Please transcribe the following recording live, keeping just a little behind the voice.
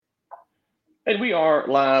And we are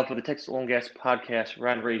live with the Texas Oil and Gas Podcast.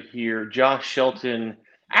 Ryan Ray here. Josh Shelton.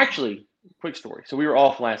 Actually, quick story. So we were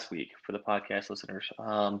off last week for the podcast listeners.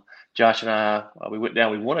 Josh and I, we went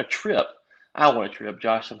down. We won a trip. I won a trip.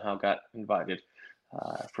 Josh somehow got invited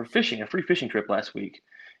for fishing, a free fishing trip last week.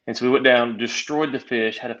 And so we went down, destroyed the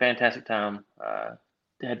fish, had a fantastic time,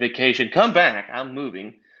 had vacation. Come back. I'm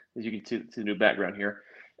moving, as you can see the new background here.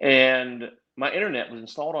 And my internet was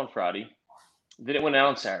installed on Friday. Then it went out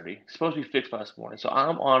on Saturday. It's supposed to be fixed by this morning. So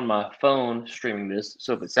I'm on my phone streaming this.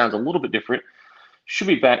 So if it sounds a little bit different, should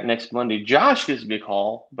be back next Monday. Josh gives me a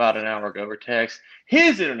call about an hour ago or text.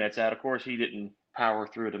 His internet's out. Of course, he didn't power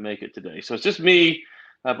through to make it today. So it's just me.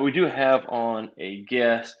 But we do have on a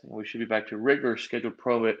guest. And we should be back to regular scheduled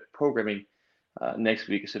programming next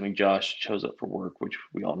week, assuming Josh shows up for work, which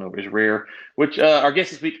we all know is rare. Which our guest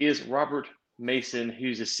this week is Robert Mason,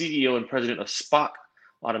 who's the CEO and president of Spock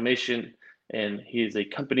Automation, and he is a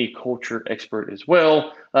company culture expert as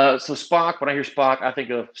well. So Spock, when I hear Spock, I think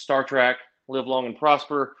of Star Trek, Live Long and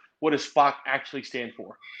Prosper. What does Spock actually stand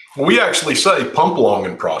for? We actually say pump long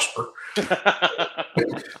and prosper.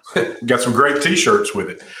 Got some great T-shirts with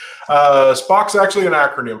it. SPOC's actually an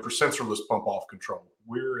acronym for sensorless pump off control.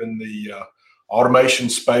 We're in the automation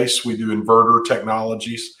space. We do inverter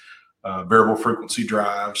technologies, variable frequency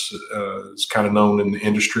drives. It's kind of known in the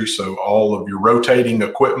industry. So all of your rotating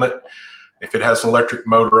equipment, if it has an electric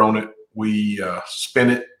motor on it, we spin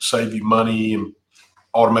it, save you money, and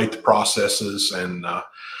automate the processes, and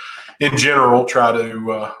in general, try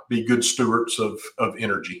to be good stewards of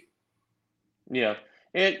energy. Yeah.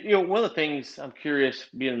 And, one of the things I'm curious,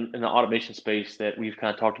 being in the automation space that we've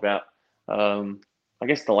kind of talked about, I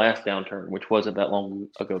guess the last downturn, which wasn't that long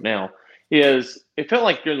ago now, is it felt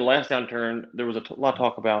like during the last downturn, there was a lot of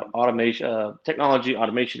talk about automation, technology,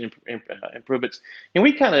 automation improvements. And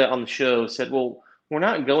we kind of on the show said, well, we're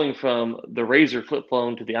not going from the Razor flip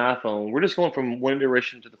phone to the iPhone. We're just going from one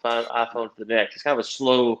iteration to the iPhone to the next. It's kind of a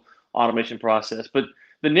slow automation process. But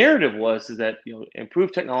the narrative is that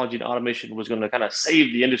improved technology and automation was going to kind of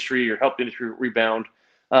save the industry or help the industry rebound.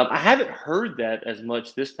 I haven't heard that as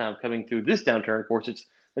much this time coming through this downturn. Of course, it's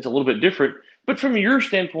a little bit different. But from your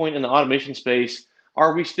standpoint in the automation space,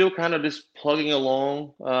 are we still kind of just plugging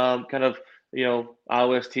along, kind of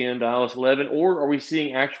iOS 10 to iOS 11, or are we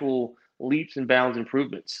seeing actual leaps and bounds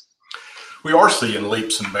improvements? We are seeing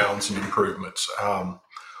leaps and bounds and improvements.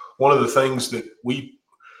 One of the things that we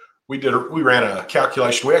ran a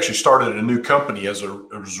calculation. We actually started a new company as a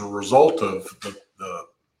result of the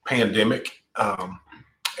pandemic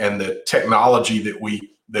and the technology that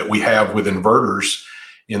we have with inverters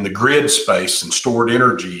in the grid space and stored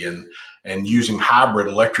energy and using hybrid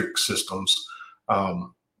electric systems,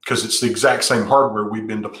 because it's the exact same hardware we've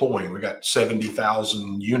been deploying. We got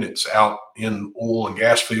 70,000 units out in oil and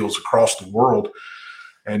gas fields across the world,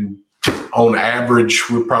 and on average,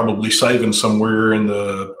 we're probably saving somewhere in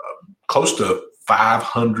the close to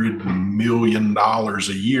 $500 million a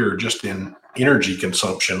year just in energy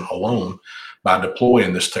consumption alone by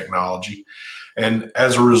deploying this technology. And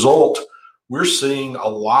as a result, we're seeing a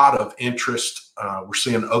lot of interest. We're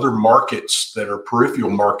seeing other markets that are peripheral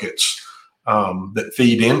markets that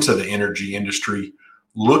feed into the energy industry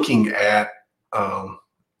looking at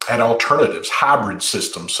alternatives, hybrid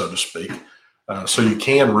systems, so to speak. So you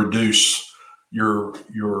can reduce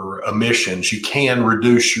your emissions. You can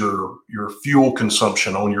reduce your fuel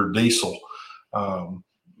consumption on your diesel.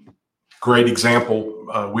 Great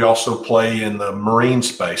example. We also play in the marine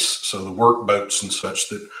space, so the workboats and such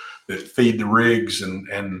that feed the rigs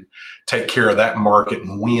and take care of that market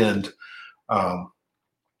and wind.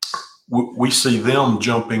 We see them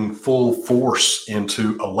jumping full force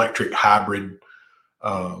into electric hybrid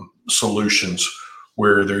solutions,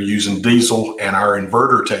 where they're using diesel and our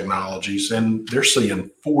inverter technologies, and they're seeing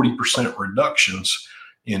 40% reductions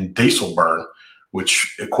in diesel burn,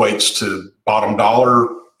 which equates to bottom dollar,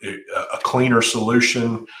 a cleaner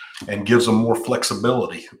solution, and gives them more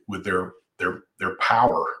flexibility with their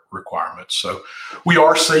power requirements. So we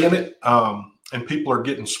are seeing it, and people are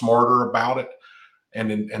getting smarter about it. And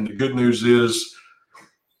the good news is,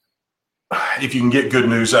 if you can get good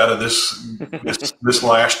news out of this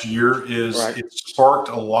last year, is right. It sparked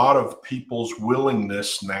a lot of people's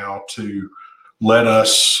willingness now to let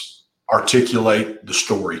us articulate the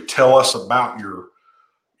story. Tell us about your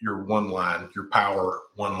one line, your power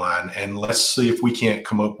one line, and let's see if we can't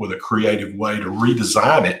come up with a creative way to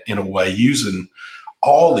redesign it in a way using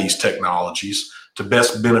all these technologies to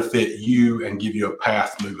best benefit you and give you a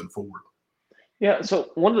path moving forward. Yeah, so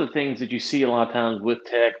one of the things that you see a lot of times with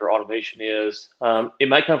tech or automation is it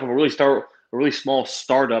might come from a really small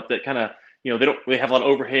startup that kind of they have a lot of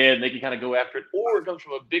overhead and they can kind of go after it, or it comes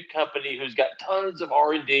from a big company who's got tons of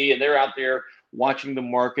R&D and they're out there watching the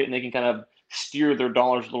market and they can kind of steer their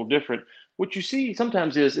dollars a little different. What you see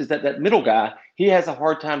sometimes is that middle guy, he has a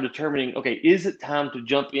hard time determining, okay, is it time to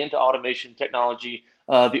jump into automation technology?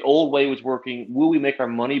 The old way was working. Will we make our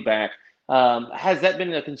money back? Has that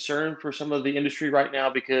been a concern for some of the industry right now?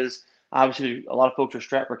 Because obviously a lot of folks are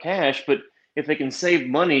strapped for cash, but if they can save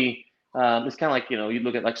money, it's kind of like, you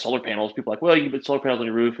look at like solar panels. People are like, well, you can put solar panels on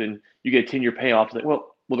your roof and you get a 10-year payoff. It's like,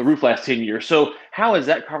 well, the roof lasts 10 years. So how is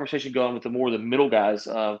that conversation going with the middle guys,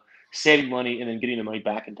 saving money and then getting the money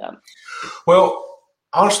back in time? Well,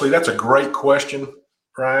 honestly, that's a great question,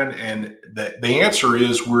 Ryan. And the answer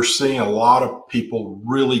is we're seeing a lot of people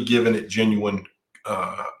really giving it a genuine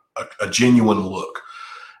look.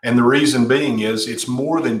 And the reason being is it's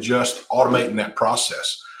more than just automating that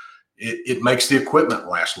process. It makes the equipment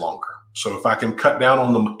last longer. So if I can cut down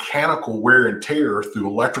on the mechanical wear and tear through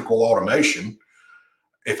electrical automation,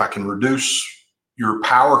 if I can reduce your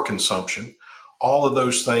power consumption, all of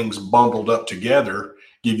those things bundled up together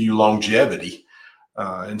give you longevity.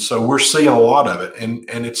 And so we're seeing a lot of it.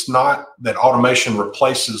 And it's not that automation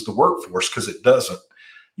replaces the workforce, because it doesn't.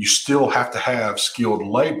 You still have to have skilled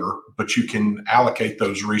labor, but you can allocate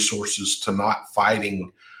those resources to not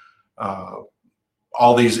fighting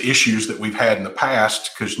all these issues that we've had in the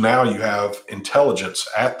past, because now you have intelligence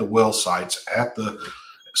at the well sites, at the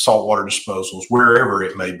saltwater disposals, wherever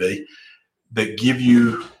it may be, that give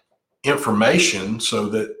you information so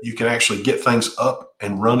that you can actually get things up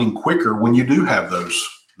and running quicker when you do have those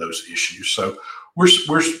issues. So we're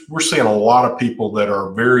seeing a lot of people that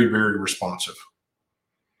are very, very responsive.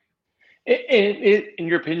 In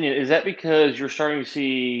your opinion, is that because you're starting to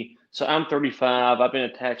see? So I'm 35. I've been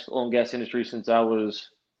attached to the oil and gas industry since I was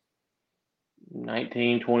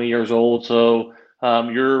 19, 20 years old. So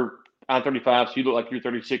I'm 35, so you look like you're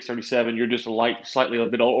 36, 37. You're just slightly a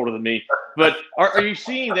bit older than me. But are you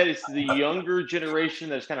seeing that it's the younger generation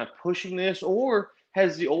that's kind of pushing this, or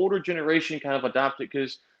has the older generation kind of adopted?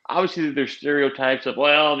 Because obviously there's stereotypes of,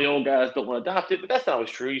 well, the old guys don't want to adopt it, but that's not always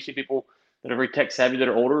true. You see people that are very tech savvy that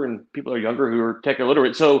are older, and people that are younger who are tech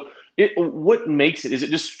illiterate. So what makes it? Is it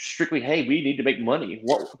just strictly, hey, we need to make money?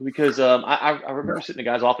 Because I remember sitting in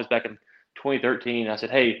a guy's office back in 2013. I said,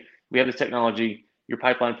 hey, we have this technology. Your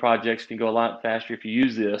pipeline projects can go a lot faster if you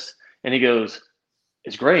use this. And he goes,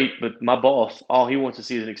 it's great, but my boss, all he wants to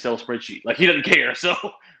see is an Excel spreadsheet. Like, he doesn't care. So,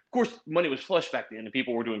 of course, money was flush back then, and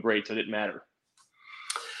people were doing great, so it didn't matter.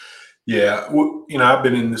 Yeah, I've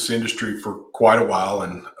been in this industry for quite a while,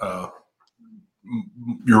 and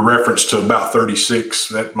your reference to about 36,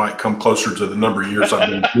 that might come closer to the number of years I've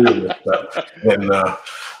been dealing with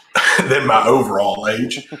than my overall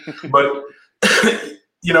age. But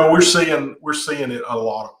we're seeing it a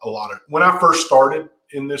lot of. When I first started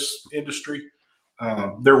in this industry,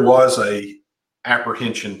 there was a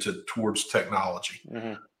apprehension towards technology,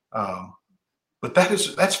 but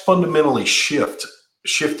that's fundamentally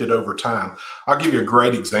shifted over time. I'll give you a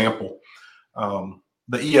great example.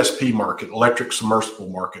 The ESP market, electric submersible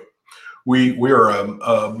market. We are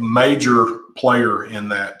a major player in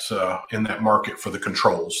that market for the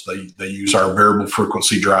controls. They use our variable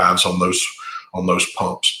frequency drives on those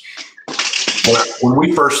pumps. When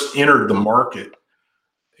we first entered the market,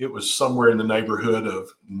 it was somewhere in the neighborhood of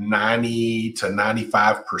 90 to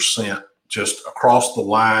 95% just across the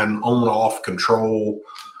line, on-off control.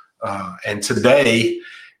 And today,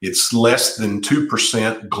 it's less than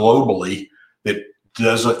 2% globally that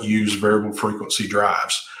doesn't use variable frequency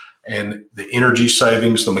drives. And the energy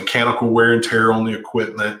savings, the mechanical wear and tear on the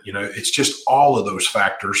equipment, it's just all of those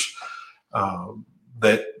factors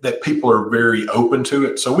that people are very open to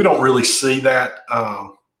it. So we don't really see that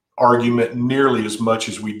argument nearly as much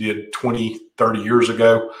as we did 20, 30 years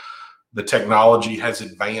ago. The technology has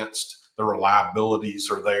advanced, the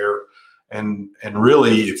reliabilities are there. And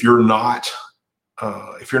really, if you're not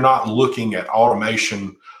looking at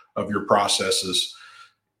automation of your processes,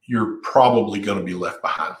 you're probably going to be left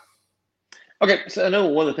behind. Okay, so I know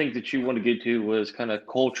one of the things that you want to get to was kind of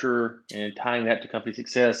culture and tying that to company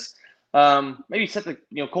success. Maybe set the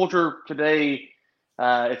culture today.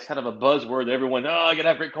 It's kind of a buzzword that everyone, I gotta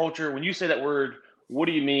have great culture. When you say that word, what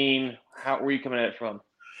do you mean? Where are you coming at it from?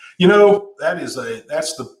 That's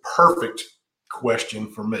the perfect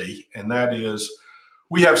question for me, and that is,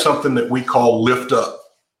 we have something that we call lift up.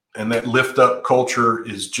 And that lift up culture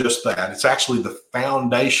is just that. It's actually the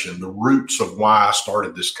foundation, the roots of why I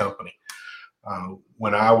started this company.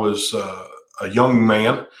 When I was a young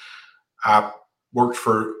man, I worked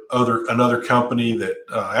for another company that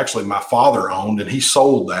actually my father owned, and he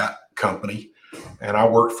sold that company and I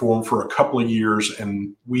worked for him for a couple of years,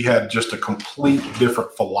 and we had just a complete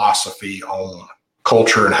different philosophy on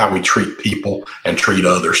culture and how we treat people and treat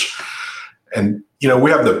others. And,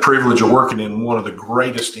 we have the privilege of working in one of the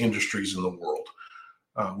greatest industries in the world.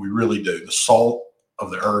 We really do. The salt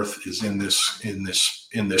of the earth is in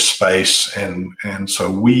this space. And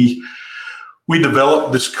so we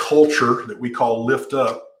developed this culture that we call Lift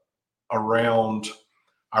Up around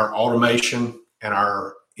our automation and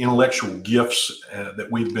our intellectual gifts that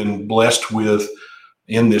we've been blessed with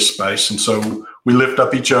in this space. And so we lift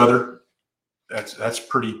up each other. That's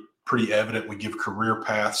pretty evident. We give career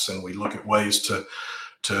paths, and we look at ways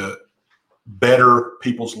to better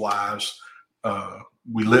people's lives.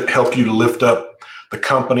 We help you to lift up the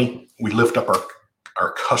company. We lift up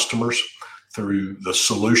our customers through the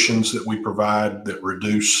solutions that we provide that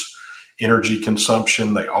reduce energy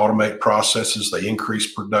consumption. They automate processes. They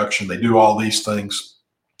increase production. They do all these things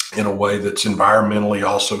in a way that's environmentally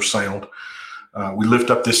also sound. We lift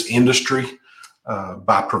up this industry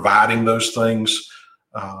by providing those things.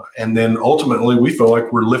 And then ultimately, we feel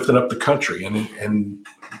like we're lifting up the country and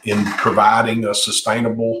in providing a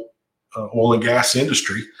sustainable oil and gas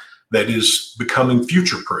industry that is becoming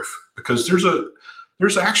future-proof, because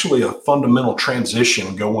there's actually a fundamental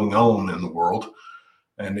transition going on in the world,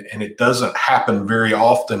 and it doesn't happen very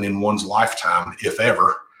often in one's lifetime, if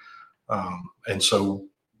ever. And so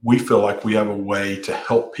we feel like we have a way to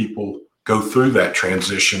help people go through that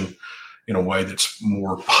transition in a way that's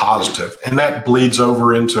more positive. And that bleeds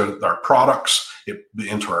over into our products,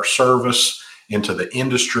 into our service, into the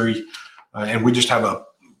industry. And we just have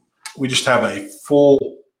a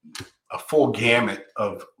full gamut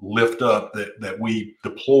of Lift Up that we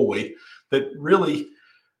deploy that really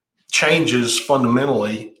changes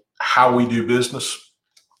fundamentally how we do business.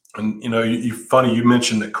 And, you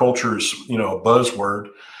mentioned that culture is, a buzzword,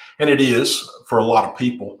 and it is for a lot of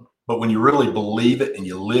people. But when you really believe it and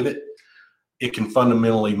you live it, it can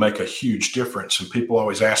fundamentally make a huge difference. And people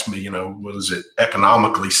always ask me, is it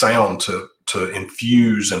economically sound to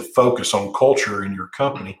infuse and focus on culture in your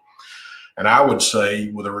company? And I would say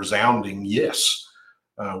with a resounding yes.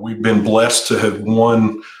 We've been blessed to have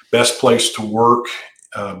won Best Place to Work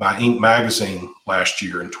by Inc. magazine last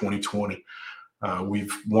year in 2020.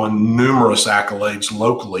 We've won numerous accolades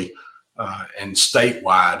locally and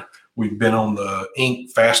statewide. We've been on the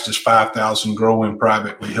Inc. Fastest 5,000 Growing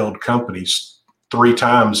Privately Held Companies 3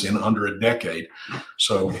 times in under a decade.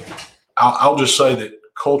 So I'll just say that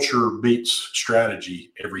culture beats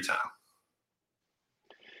strategy every time.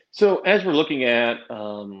 So as we're looking at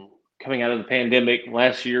coming out of the pandemic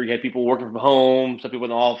last year, you had people working from home, some people in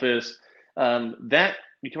the office. That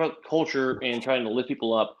you talk about culture and trying to lift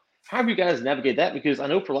people up. How have you guys navigate that? Because I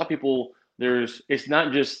know for a lot of people, it's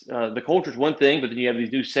not just the culture is one thing, but then you have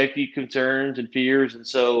these new safety concerns and fears. And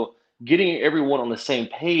so getting everyone on the same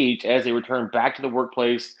page as they return back to the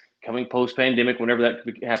workplace, coming post-pandemic, whenever that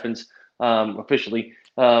happens officially,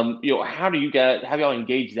 how do y'all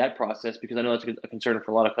engage that process? Because I know that's a concern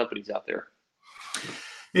for a lot of companies out there.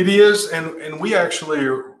 It is, and we actually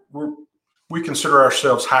we consider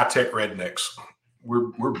ourselves high-tech rednecks.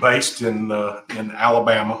 We're based in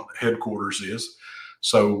Alabama. Headquarters is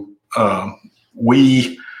so.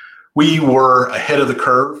 We were ahead of the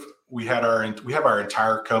curve. We have our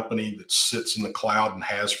entire company that sits in the cloud and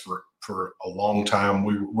has for a long time.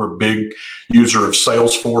 We're a big user of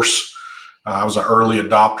Salesforce. I was an early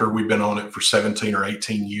adopter. We've been on it for 17 or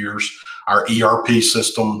 18 years. Our ERP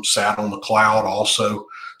system sat on the cloud also.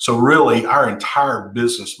 So really, our entire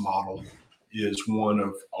business model is one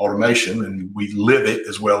of automation, and we live it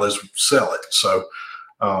as well as sell it. So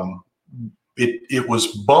it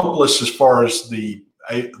was bumpless as far as the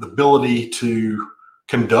ability to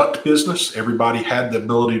conduct business. Everybody had the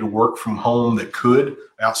ability to work from home that could,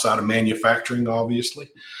 outside of manufacturing, obviously.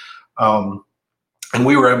 And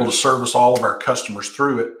we were able to service all of our customers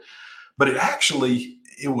through it. But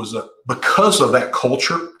it was because of that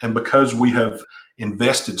culture and because we have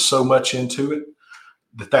invested so much into it,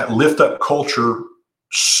 that lift up culture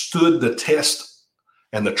stood the test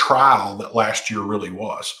and the trial that last year really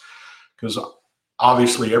was. Because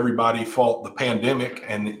obviously everybody fought the pandemic,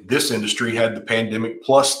 and this industry had the pandemic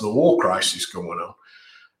plus the oil crisis going on.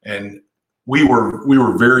 And we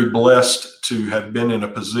were very blessed to have been in a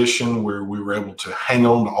position where we were able to hang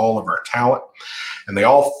on to all of our talent, and they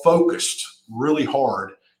all focused really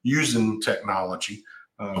hard using technology.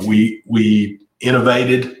 We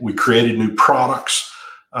innovated, we created new products.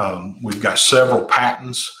 We've got several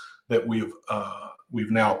patents that we've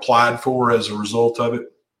now applied for as a result of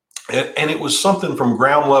it. And it was something from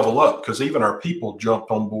ground level up, because even our people jumped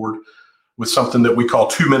on board with something that we call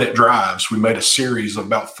 2-minute drives. We made a series of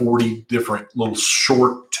about 40 different little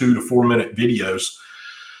short 2 to 4 minute videos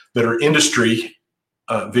that are industry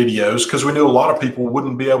videos, because we knew a lot of people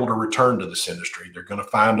wouldn't be able to return to this industry. They're going to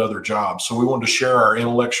find other jobs. So we wanted to share our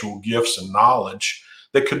intellectual gifts and knowledge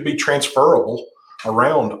that could be transferable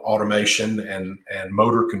around automation and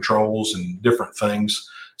motor controls and different things,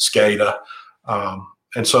 SCADA.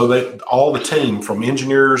 And so all the team, from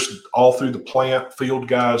engineers all through the plant, field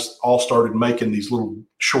guys, all started making these little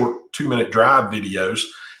short 2-minute drive videos,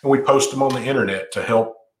 and we post them on the internet to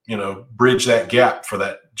help, bridge that gap for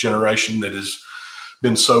that generation that has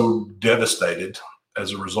been so devastated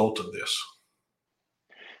as a result of this.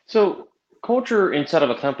 So culture inside of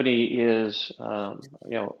a company is,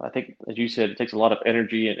 I think, as you said, it takes a lot of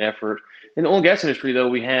energy and effort. In the oil and gas industry, though,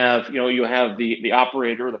 we have, you have the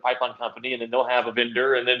operator, the pipeline company, and then they'll have a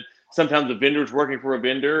vendor, and then sometimes the vendor's working for a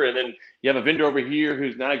vendor, and then you have a vendor over here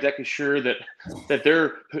who's not exactly sure that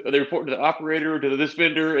they report to the operator, to this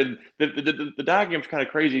vendor, and the diagram's kind of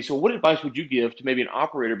crazy. So what advice would you give to maybe an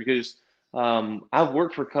operator? Because I've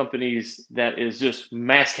worked for companies that is just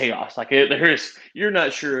mass chaos. Like you're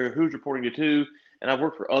not sure who's reporting to who, and I've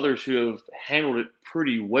worked for others who have handled it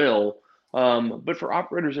pretty well. But for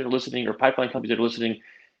operators that are listening, or pipeline companies that are listening,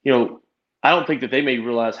 I don't think that they may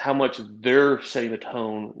realize how much they're setting the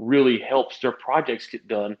tone really helps their projects get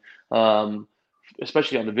done,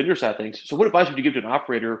 especially on the vendor side of things. So what advice would you give to an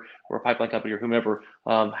operator or a pipeline company or whomever,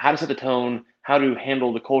 how to set the tone, how to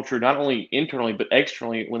handle the culture, not only internally, but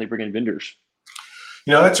externally when they bring in vendors?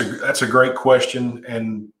 That's a great question.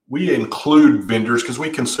 And we include vendors because we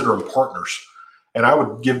consider them partners. And I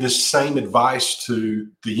would give this same advice to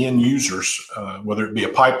the end users, whether it be a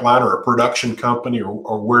pipeline or a production company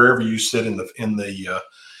or wherever you sit in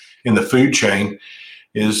the food chain,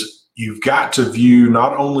 is you've got to view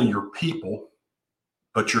not only your people,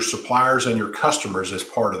 but your suppliers and your customers as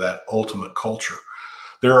part of that ultimate culture.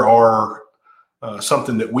 There are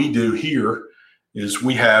something that we do here is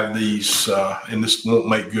we have these, and this won't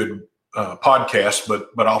make good podcasts,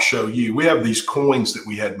 but I'll show you. We have these coins that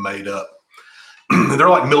we had made up. They're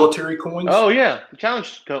like military coins. Oh yeah,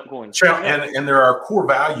 challenge coins. And there are core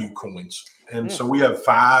value coins. And so we have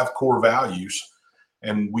 5 core values,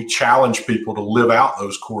 and we challenge people to live out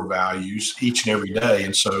those core values each and every day.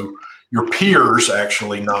 And so your peers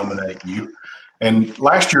actually nominate you. And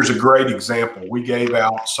last year's a great example. We gave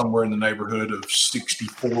out somewhere in the neighborhood of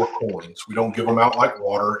 64 coins. We don't give them out like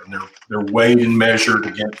water, and they're weighed and measured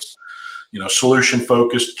against, solution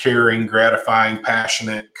focused, caring, gratifying,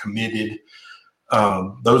 passionate, committed.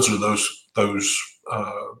 Those are those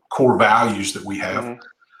core values that we have. Mm-hmm.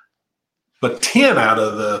 But 10 out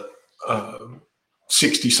of the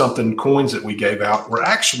 60-something coins that we gave out were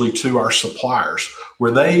actually to our suppliers,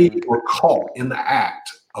 where they were caught in the act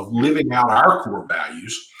of living out our core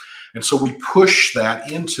values. And so we push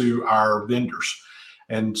that into our vendors.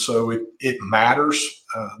 And so it matters.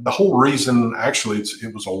 The whole reason, actually,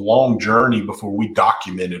 it was a long journey before we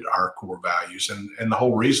documented our core values. And the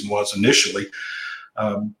whole reason was initially,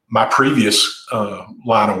 my previous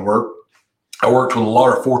line of work, I worked with a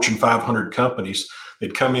lot of Fortune 500 companies.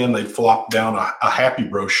 They'd come in, they'd flop down a happy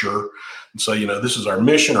brochure and say, this is our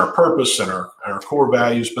mission, our purpose, and our core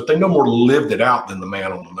values, but they no more lived it out than the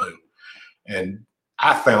man on the moon. And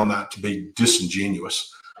I found that to be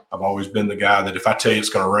disingenuous. I've always been the guy that if I tell you it's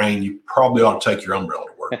going to rain, you probably ought to take your umbrella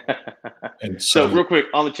to work. And so real quick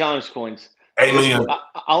on the challenge coins. Amen. I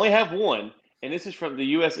only have one, and this is from the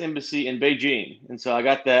U.S. Embassy in Beijing. And so I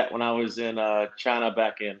got that when I was in China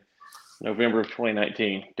back in November of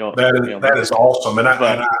 2019. That is awesome. And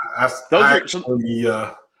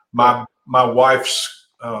my wife's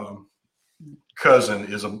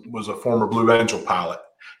cousin was a former Blue Angel pilot,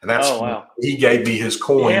 and he gave me his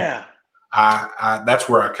coin. Yeah. That's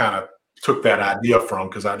where I kind of took that idea from,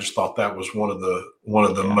 because I just thought that was one of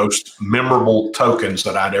the most memorable tokens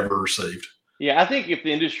that I'd ever received. Yeah, I think if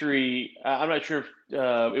the industry, I'm not sure if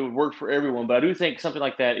it would work for everyone, but I do think something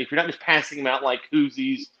like that, if you're not just passing them out like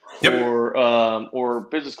koozies or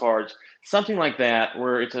business cards, something like that,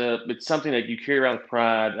 where it's something that you carry around with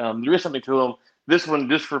pride. There is something to them. This one,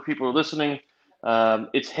 just for people who are listening,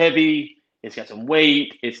 it's heavy. It's got some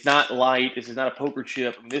weight. It's not light. This is not a poker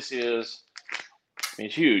chip. This is,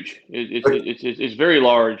 it's huge. It's very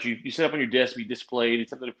large. You set up on your desk to be displayed.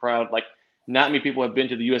 It's something to proud. Like, not many people have been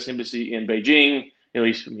to the U.S. Embassy in Beijing, at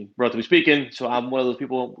least, relatively speaking. So I'm one of those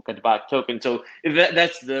people who got to buy a token. So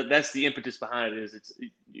that's the impetus behind it. Is it's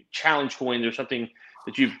challenge coins or something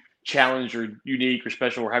that you've challenged or unique or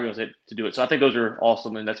special or however you want to do it. So I think those are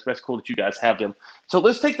awesome, and that's cool that you guys have them. So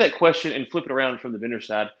let's take that question and flip it around from the vendor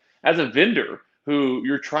side. As a vendor who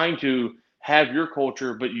you're trying to have your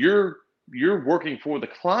culture, but you're working for the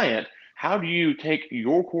client. How do you take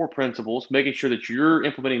your core principles, making sure that you're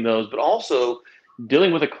implementing those, but also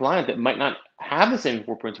dealing with a client that might not have the same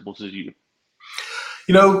core principles as you?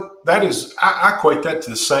 That is, I equate that to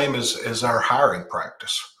the same as our hiring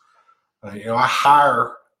practice. I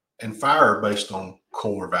hire and fire based on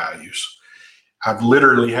core values. I've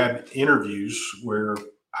literally had interviews where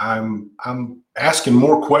I'm asking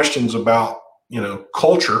more questions about,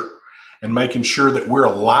 culture and making sure that we're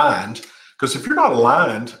aligned. Because if you're not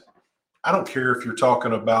aligned, I don't care if you're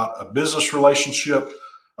talking about a business relationship,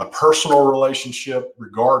 a personal relationship,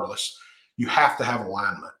 regardless, you have to have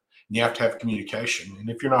alignment and you have to have communication. And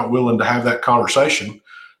if you're not willing to have that conversation,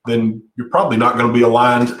 then you're probably not going to be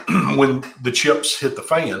aligned when the chips hit the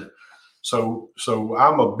fan. So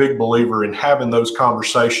I'm a big believer in having those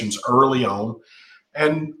conversations early on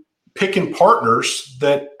and picking partners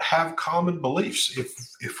that have common beliefs.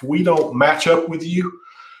 If we don't match up with you,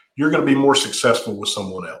 you're going to be more successful with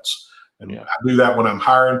someone else. And I do that when I'm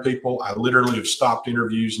hiring people. I literally have stopped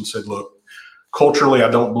interviews and said, look, culturally, I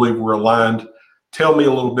don't believe we're aligned. Tell me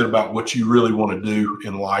a little bit about what you really want to do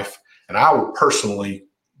in life. And I will personally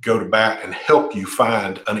go to bat and help you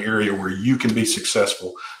find an area where you can be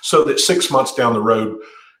successful so that 6 months down the road,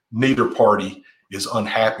 neither party is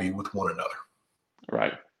unhappy with one another.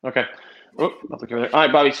 Right. Okay. All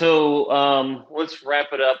right, Bobby. So let's wrap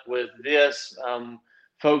it up with this.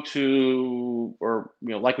 Folks who are,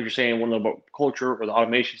 like what you're saying, want to know about culture or the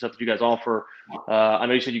automation stuff that you guys offer. I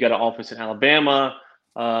know you said you got an office in Alabama.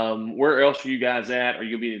 Where else are you guys at? Are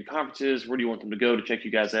you going to be in conferences? Where do you want them to go to check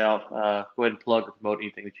you guys out? Go ahead and plug or promote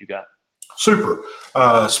anything that you got. Super.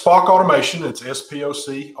 Spock Automation, it's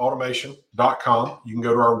SPOCautomation.com. You can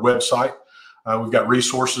go to our website. We've got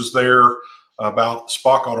resources there about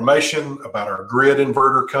Spock Automation, about our grid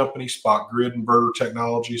inverter company, Spock Grid Inverter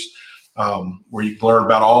Technologies, where you can learn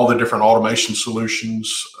about all the different automation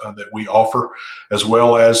solutions that we offer, as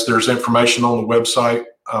well as there's information on the website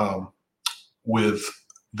with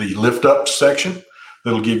the lift up section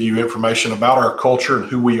that'll give you information about our culture and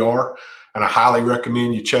who we are. And I highly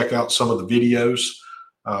recommend you check out some of the videos.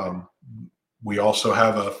 We also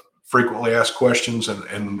have a frequently asked questions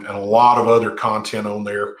and a lot of other content on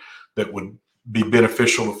there that would be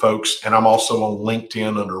beneficial to folks. And I'm also on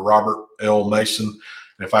LinkedIn under Robert L. Mason.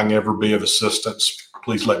 And if I can ever be of assistance,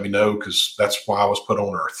 please let me know, because that's why I was put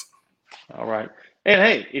on earth. All right. And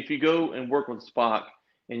hey, if you go and work with Spock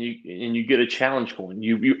and you get a challenge coin,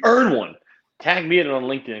 you earn one, tag me in it on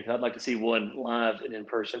LinkedIn, because I'd like to see one live and in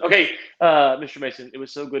person. Okay, Mr. Mason, it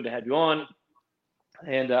was so good to have you on.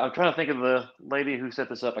 And I'm trying to think of the lady who set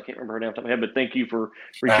this up. I can't remember her name off the top of my head, but thank you for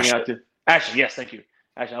reaching out to Ashley. Yes, thank you.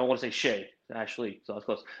 Actually, I don't want to say Shay, Ashley, so I was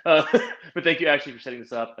close. But thank you, Ashley, for setting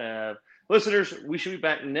this up. Listeners, we should be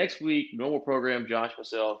back next week. Normal program, Josh,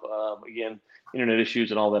 myself. Again, internet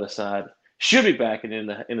issues and all that aside, should be back and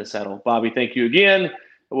in the saddle. Bobby, thank you again.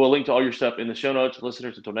 We'll link to all your stuff in the show notes.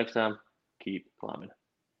 Listeners, until next time, keep climbing.